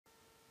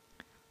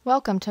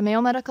Welcome to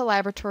Mayo Medical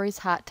Laboratories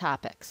Hot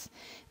Topics.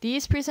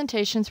 These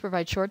presentations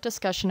provide short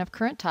discussion of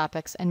current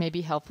topics and may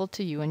be helpful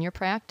to you in your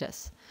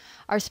practice.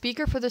 Our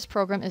speaker for this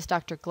program is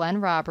Dr. Glenn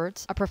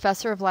Roberts, a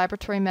professor of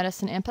laboratory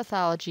medicine and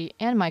pathology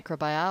and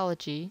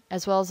microbiology,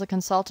 as well as a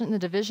consultant in the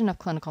Division of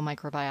Clinical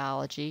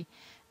Microbiology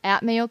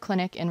at Mayo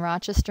Clinic in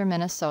Rochester,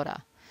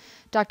 Minnesota.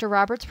 Dr.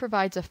 Roberts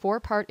provides a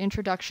four-part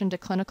introduction to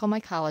clinical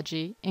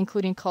mycology,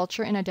 including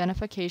culture and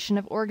identification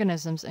of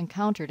organisms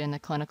encountered in the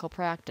clinical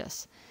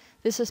practice.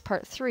 This is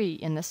part 3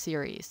 in the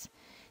series.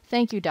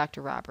 Thank you,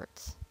 Dr.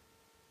 Roberts.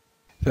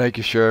 Thank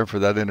you, Sharon, for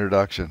that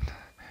introduction.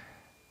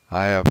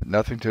 I have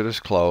nothing to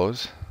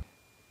disclose.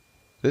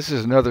 This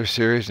is another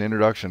series,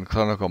 Introduction to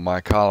Clinical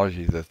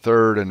Mycology, the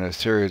third in a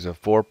series of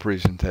 4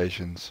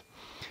 presentations.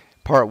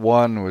 Part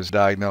 1 was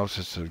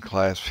diagnosis and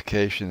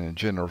classification and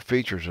general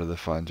features of the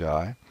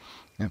fungi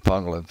and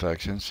fungal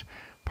infections.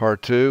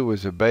 Part 2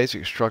 was the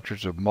basic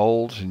structures of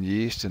molds and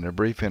yeast and a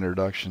brief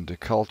introduction to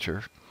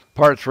culture.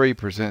 Part 3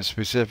 presents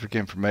specific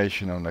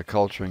information on the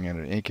culturing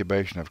and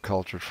incubation of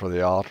cultures for the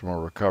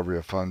optimal recovery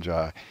of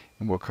fungi,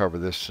 and we'll cover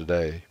this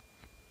today.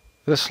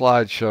 This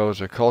slide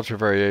shows a culture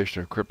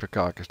variation of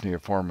Cryptococcus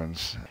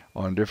neoformans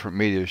on different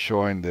media,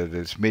 showing that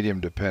it's medium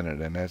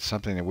dependent, and that's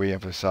something that we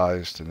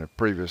emphasized in the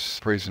previous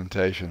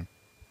presentation,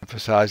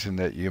 emphasizing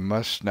that you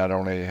must not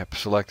only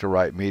select the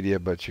right media,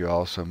 but you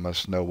also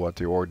must know what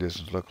the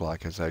organisms look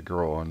like as they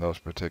grow on those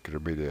particular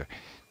media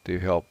to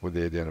help with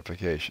the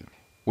identification.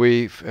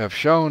 We have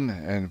shown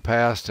in the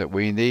past that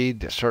we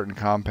need certain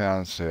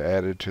compounds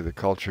added to the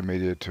culture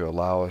media to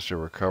allow us to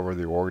recover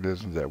the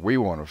organisms that we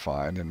want to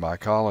find in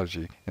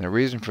mycology. And the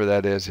reason for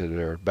that is that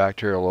there are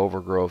bacterial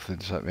overgrowth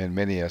in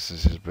many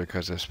instances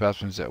because the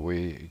specimens that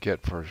we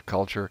get for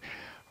culture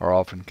are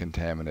often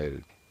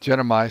contaminated.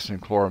 Gentamicin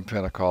and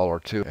chloramphenicol are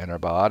 2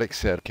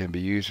 antibiotics that can be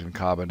used in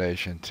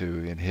combination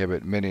to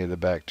inhibit many of the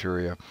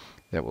bacteria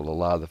that will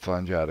allow the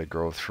fungi to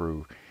grow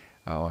through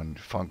on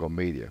fungal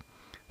media.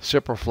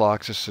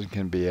 Ciprofloxacin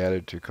can be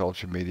added to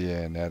culture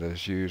media, and that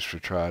is used to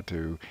try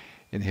to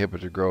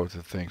inhibit the growth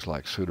of things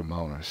like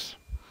Pseudomonas.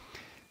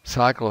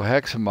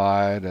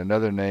 Cyclohexamide,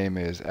 another name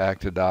is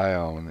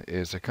actidione,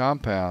 is a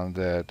compound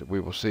that we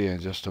will see in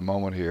just a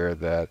moment here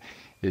that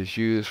is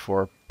used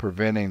for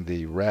preventing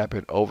the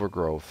rapid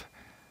overgrowth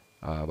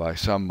by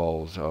some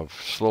molds of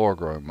slower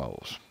growing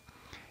molds.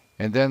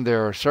 And then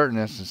there are certain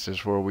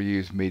instances where we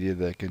use media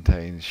that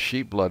contains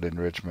sheep blood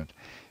enrichment,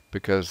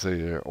 because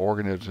the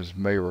organisms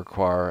may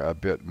require a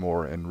bit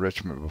more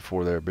enrichment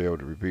before they'll be able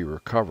to be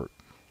recovered.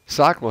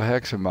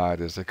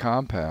 Cyclohexamide is a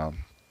compound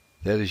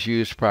that is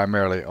used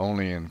primarily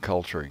only in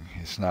culturing.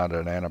 It's not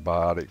an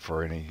antibiotic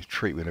for any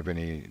treatment of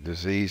any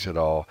disease at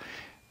all,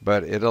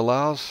 but it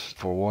allows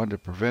for one to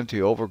prevent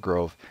the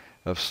overgrowth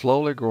of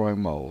slowly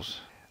growing molds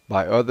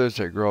by others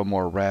that grow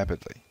more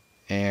rapidly.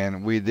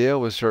 And we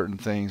deal with certain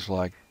things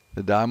like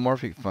the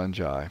dimorphic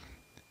fungi.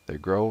 They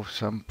grow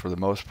for the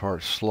most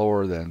part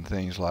slower than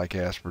things like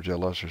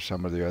Aspergillus or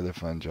some of the other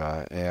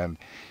fungi, and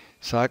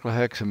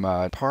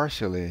cyclohexamide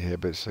partially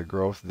inhibits the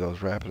growth of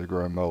those rapidly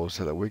growing molds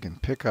so that we can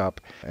pick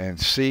up and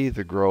see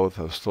the growth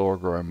of slower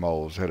growing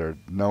molds that are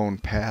known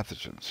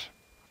pathogens.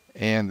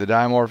 And the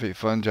dimorphic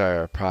fungi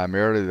are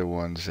primarily the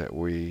ones that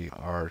we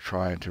are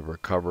trying to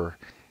recover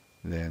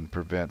and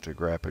prevent the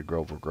rapid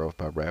overgrowth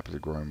by rapidly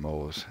growing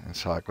molds, and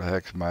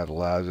cyclohexamide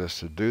allows us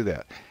to do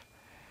that.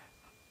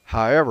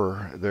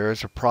 However, there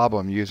is a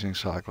problem using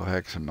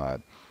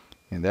cyclohexamide,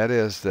 and that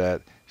is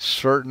that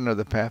certain of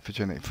the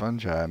pathogenic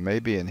fungi may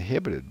be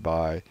inhibited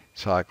by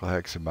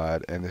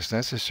cyclohexamide, and it's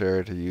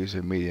necessary to use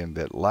a medium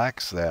that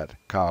lacks that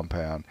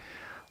compound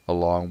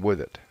along with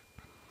it.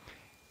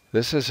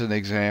 This is an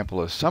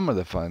example of some of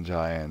the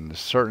fungi, and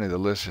certainly the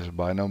list is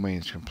by no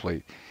means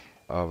complete,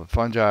 of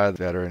fungi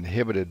that are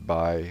inhibited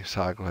by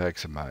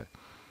cyclohexamide.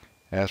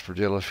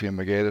 Aspergillus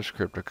fumigatus,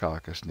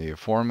 Cryptococcus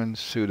neoformans,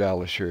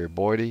 Pseudaliceae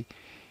boydii,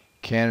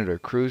 Candida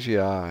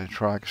krusei, and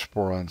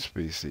Trichosporon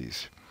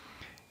species.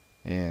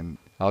 And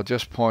I'll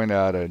just point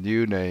out a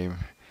new name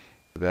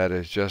that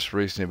has just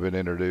recently been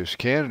introduced.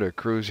 Candida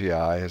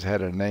krusei has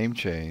had a name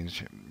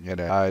change,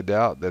 and I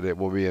doubt that it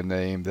will be a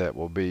name that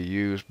will be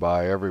used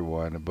by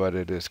everyone, but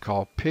it is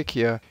called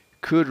Pichia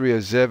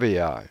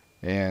kudryavtsevii.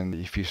 And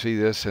if you see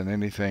this in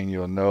anything,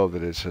 you'll know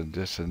that it's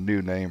just a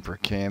new name for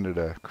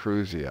Candida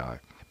krusei.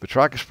 But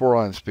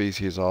Trichosporon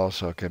species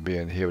also can be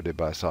inhibited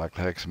by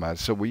cyclohexamide.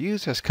 So we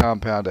use this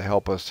compound to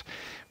help us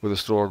with the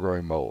slower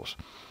growing molds.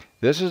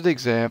 This is the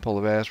example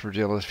of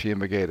Aspergillus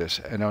fumigatus,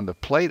 and on the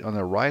plate on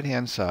the right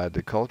hand side,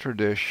 the culture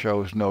dish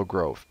shows no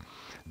growth.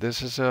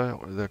 This is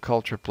the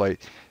culture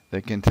plate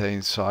that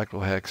contains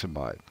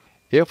cyclohexamide.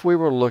 If we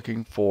were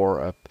looking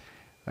for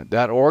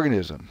that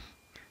organism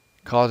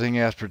causing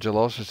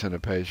aspergillosis in a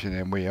patient,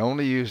 and we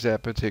only use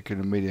that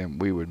particular medium,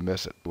 we would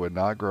miss it. It would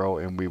not grow,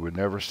 and we would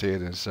never see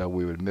it, and so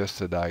we would miss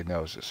the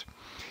diagnosis.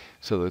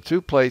 So the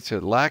 2 plates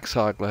that lack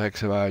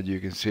cyclohexamide,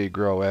 you can see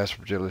grow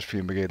Aspergillus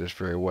fumigatus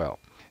very well.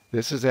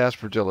 This is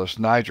Aspergillus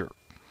niger.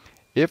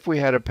 If we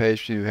had a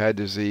patient who had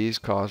disease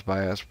caused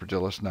by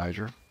Aspergillus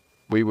niger,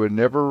 we would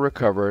never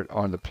recover it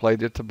on the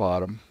plate at the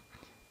bottom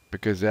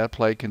because that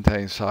plate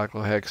contains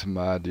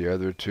cyclohexamide, the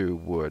other two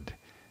would,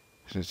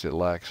 since it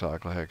lacks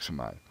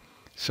cyclohexamide.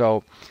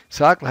 So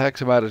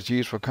cyclohexamide is a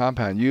useful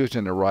compound used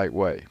in the right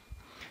way.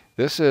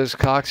 This is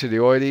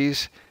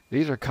Coccidioides.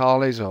 These are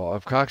colonies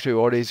of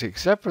Coccidioides,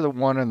 except for the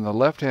one on the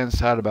left-hand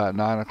side about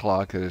 9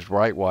 o'clock that is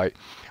bright white.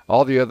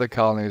 All the other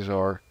colonies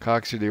are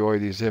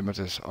Coccidioides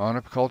immitis on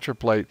a culture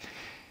plate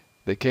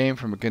that came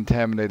from a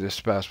contaminated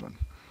specimen.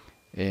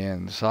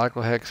 And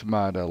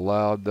cyclohexamide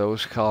allowed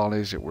those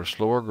colonies that were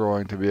slower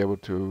growing to be able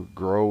to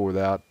grow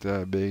without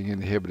being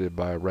inhibited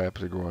by a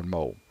rapidly growing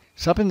mold.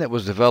 Something that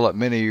was developed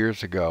many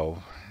years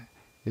ago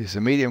is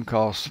a medium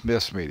called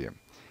Smith's medium.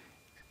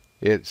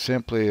 It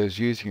simply is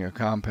using a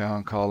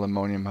compound called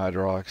ammonium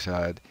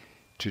hydroxide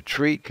to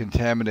treat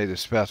contaminated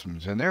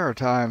specimens. And there are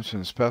times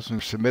when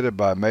specimens submitted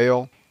by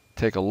mail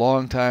take a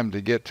long time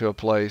to get to a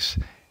place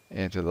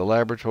and to the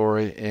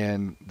laboratory,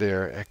 and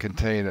they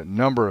contain a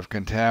number of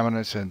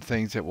contaminants and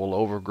things that will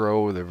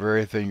overgrow the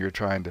very thing you're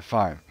trying to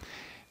find.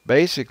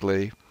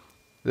 Basically,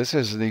 this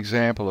is an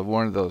example of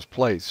one of those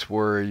plates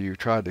where you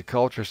tried to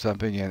culture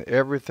something and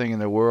everything in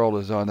the world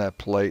is on that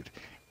plate,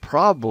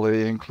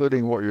 probably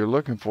including what you're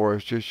looking for,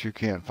 it's just you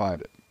can't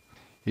find it.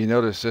 You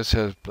notice this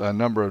has a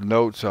number of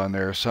notes on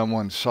there.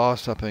 Someone saw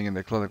something in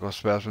the clinical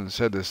specimen and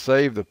said to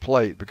save the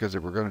plate because they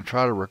were going to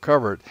try to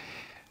recover it,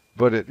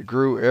 but it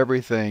grew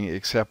everything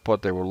except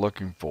what they were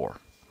looking for.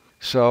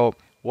 So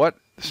what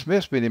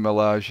Smith's medium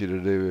allows you to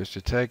do is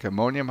to take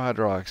ammonium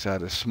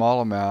hydroxide, a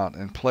small amount,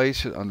 and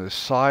place it on the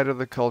side of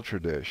the culture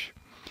dish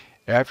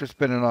after it's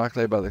been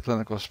inoculated by the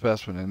clinical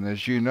specimen. And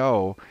as you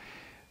know,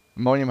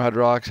 ammonium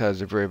hydroxide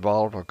is a very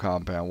volatile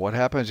compound. What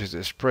happens is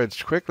it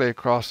spreads quickly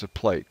across the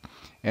plate,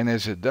 and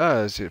as it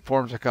does, it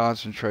forms a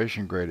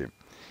concentration gradient.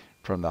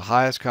 From the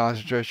highest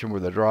concentration where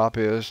the drop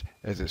is,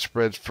 as it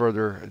spreads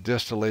further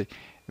distally,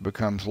 it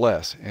becomes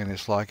less, and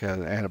it's like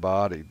an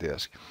antibiotic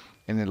disc,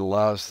 and it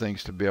allows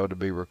things to be able to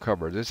be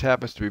recovered. This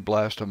happens to be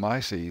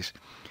Blastomyces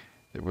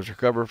that was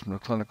recovered from the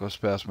clinical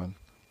specimen.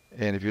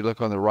 And if you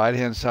look on the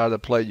right-hand side of the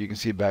plate, you can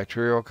see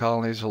bacterial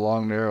colonies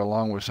along there,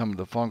 along with some of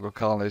the fungal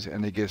colonies,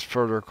 and it gets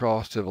further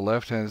across to the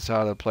left-hand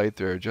side of the plate.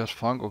 There are just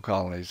fungal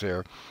colonies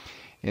there,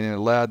 and it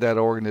allowed that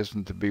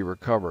organism to be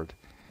recovered,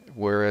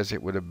 whereas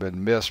it would have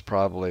been missed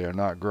probably or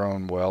not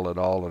grown well at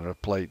all in a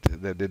plate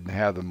that didn't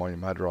have the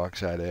ammonium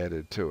hydroxide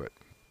added to it.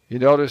 You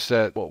notice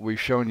that what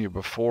we've shown you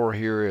before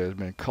here has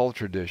been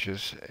culture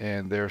dishes,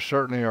 and there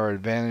certainly are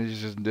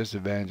advantages and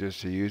disadvantages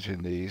to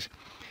using these.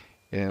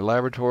 In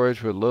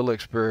laboratories with little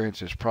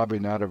experience, it's probably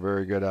not a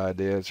very good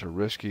idea. It's a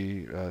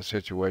risky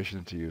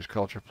situation to use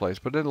culture plates.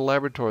 But in a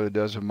laboratory that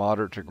does a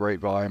moderate to great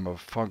volume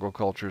of fungal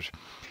cultures,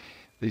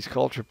 these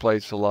culture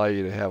plates allow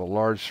you to have a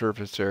large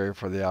surface area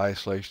for the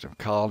isolation of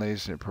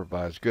colonies, and it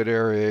provides good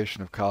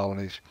aeration of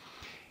colonies.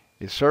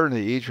 It's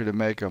certainly easier to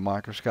make a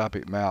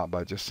microscopic mount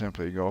by just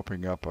simply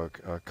opening up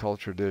a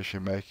culture dish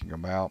and making a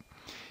mount.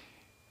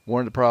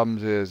 One of the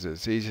problems is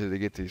it's easy to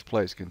get these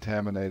plates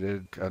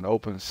contaminated. An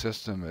open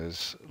system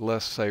is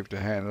less safe to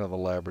handle in the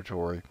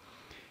laboratory.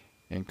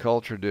 And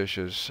culture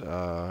dishes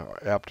are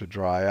apt to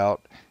dry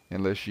out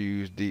unless you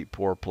use deep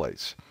pour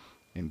plates.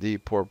 And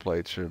deep pour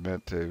plates are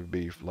meant to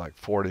be like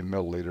 40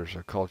 milliliters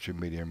of culture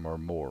medium or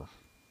more.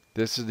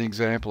 This is an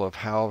example of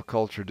how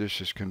culture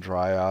dishes can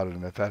dry out,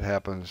 and if that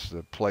happens,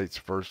 the plate's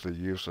virtually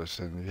useless.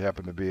 And if you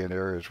happen to be in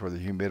areas where the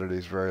humidity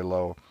is very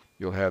low,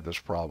 you'll have this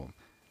problem.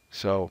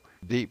 So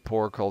deep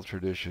pour culture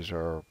dishes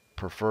are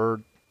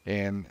preferred,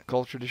 and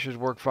culture dishes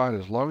work fine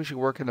as long as you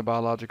work in the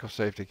biological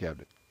safety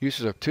cabinet.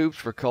 Uses of tubes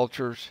for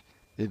cultures,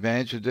 the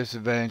advantage and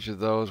disadvantage of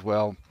those,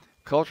 well,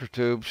 culture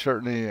tubes,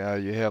 certainly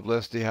you have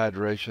less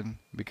dehydration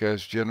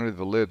because generally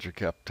the lids are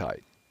kept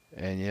tight.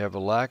 And you have a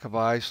lack of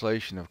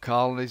isolation of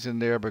colonies in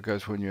there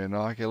because when you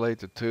inoculate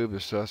the tube, the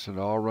sustenance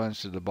all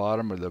runs to the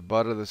bottom or the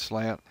butt of the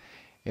slant,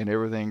 and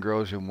everything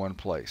grows in one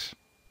place.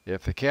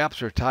 If the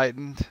caps are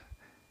tightened,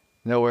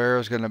 no air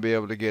is going to be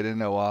able to get in,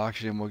 no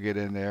oxygen will get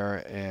in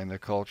there, and the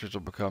cultures will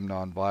become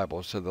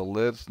non-viable. So the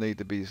lids need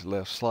to be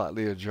left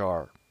slightly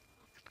ajar.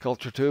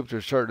 Culture tubes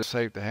are certainly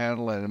safe to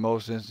handle, and in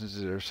most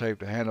instances they're safe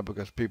to handle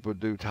because people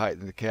do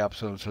tighten the caps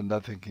so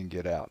nothing can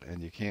get out,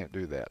 and you can't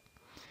do that.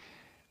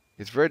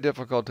 It's very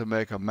difficult to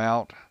make a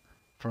mount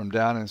from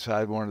down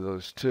inside one of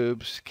those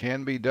tubes.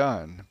 Can be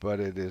done,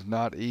 but it is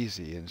not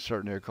easy, and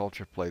certainly a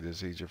culture plate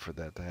is easier for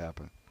that to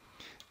happen.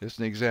 This is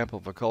an example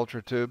of a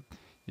culture tube.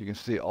 You can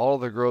see all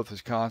of the growth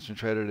is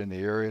concentrated in the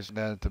areas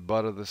down at the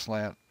butt of the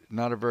slant.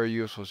 Not a very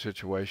useful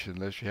situation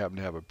unless you happen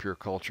to have a pure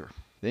culture.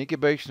 The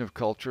incubation of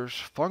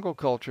cultures, fungal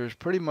cultures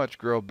pretty much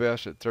grow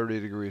best at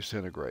 30 degrees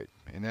centigrade,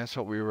 and that's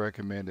what we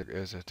recommend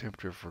as a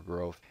temperature for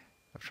growth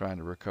of trying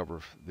to recover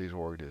these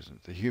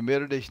organisms. The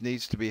humidity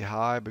needs to be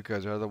high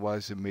because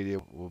otherwise the media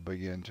will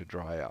begin to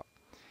dry out.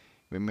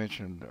 We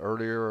mentioned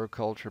earlier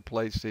culture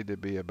plates need to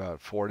be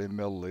about 40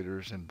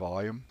 milliliters in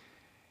volume.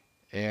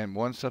 And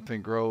once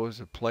something grows,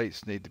 the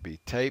plates need to be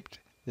taped.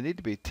 They need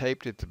to be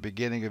taped at the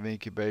beginning of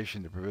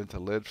incubation to prevent the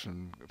lids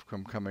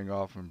from coming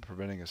off and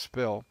preventing a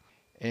spill.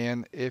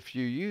 And if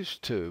you use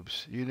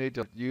tubes, you need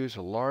to use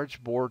a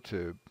large bore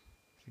tube.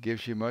 It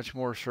gives you much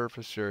more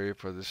surface area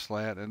for the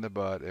slant and the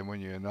bud. And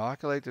when you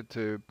inoculate the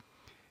tube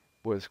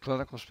with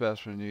clinical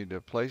specimen, you need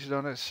to place it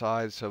on its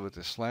side so that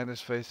the slant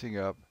is facing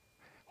up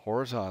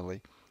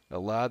horizontally.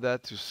 Allow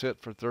that to sit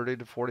for 30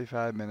 to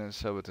 45 minutes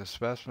so that the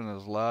specimen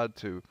is allowed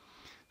to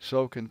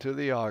soak into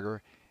the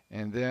agar,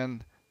 and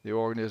then the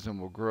organism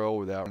will grow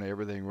without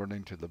everything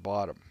running to the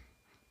bottom.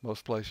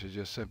 Most places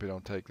just simply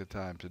don't take the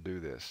time to do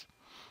this.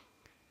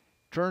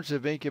 In terms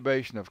of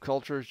incubation of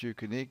cultures, you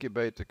can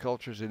incubate the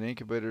cultures in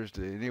incubators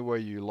any way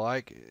you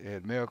like.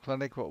 At Mayo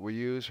Clinic, what we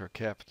use are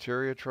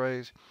cafeteria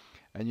trays,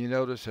 and you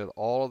notice that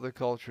all of the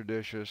culture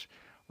dishes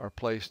are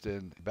placed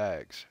in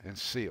bags and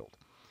sealed.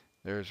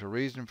 There's a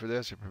reason for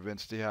this. It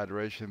prevents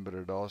dehydration, but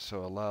it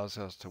also allows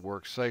us to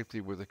work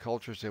safely with the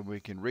cultures, and we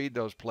can read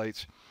those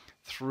plates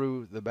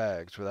through the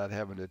bags without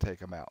having to take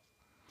them out.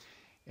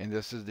 And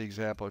this is the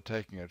example of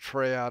taking a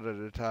tray out at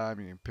a time.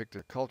 You can pick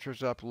the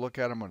cultures up, look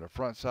at them on the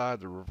front side,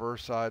 the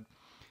reverse side.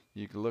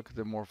 You can look at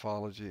the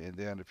morphology, and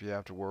then if you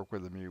have to work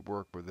with them, you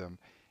work with them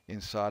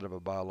inside of a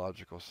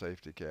biological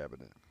safety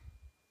cabinet.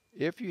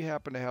 If you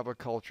happen to have a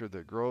culture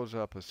that grows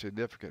up a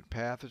significant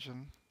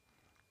pathogen,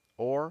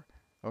 or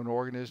an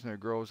organism that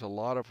grows a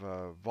lot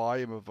of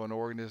volume of an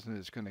organism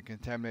that's going to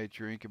contaminate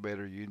your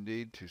incubator, you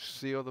need to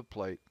seal the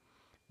plate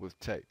with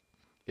tape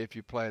if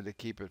you plan to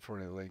keep it for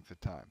any length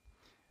of time.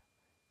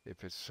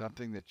 If it's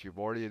something that you've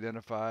already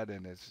identified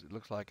and it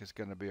looks like it's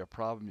going to be a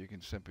problem, you can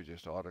simply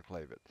just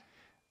autoclave it.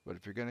 But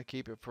if you're going to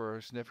keep it for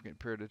a significant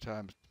period of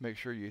time, make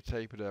sure you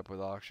tape it up with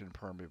oxygen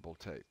permeable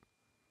tape.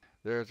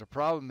 There's a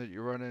problem that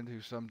you run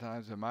into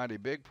sometimes, a mighty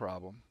big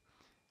problem,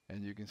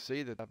 and you can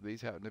see that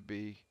these happen to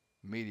be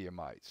medium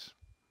mites.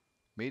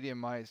 Medium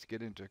mites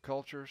get into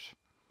cultures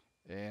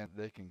and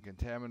they can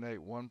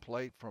contaminate one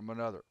plate from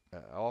another.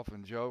 I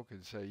often joke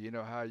and say, you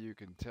know how you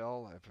can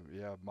tell if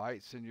you have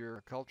mites in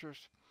your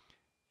cultures?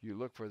 You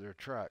look for their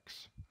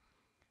tracks.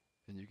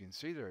 And you can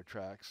see their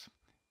tracks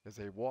as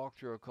they walk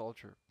through a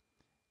culture.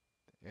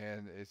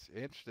 And it's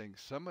interesting,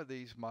 some of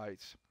these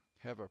mites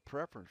have a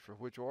preference for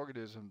which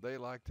organism they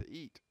like to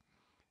eat.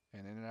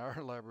 And in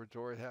our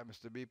laboratory, it happens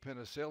to be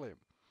penicillium.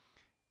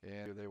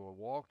 And they will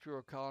walk through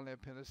a colony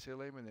of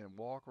penicillium and then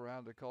walk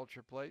around the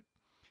culture plate.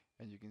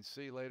 And you can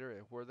see later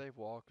at where they've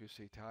walked, you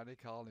see tiny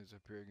colonies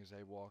appearing as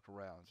they walk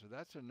around. So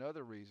that's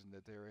another reason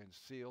that they're in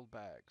sealed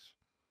bags.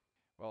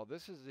 Well,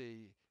 this is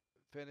the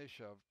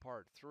finish of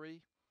part 3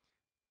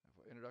 of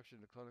Introduction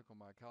to Clinical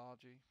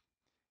Mycology.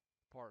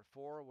 Part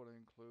 4 will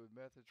include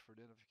methods for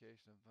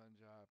identification of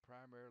fungi,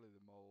 primarily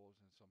the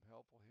molds, and some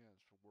helpful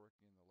hints for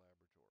working in the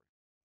laboratory.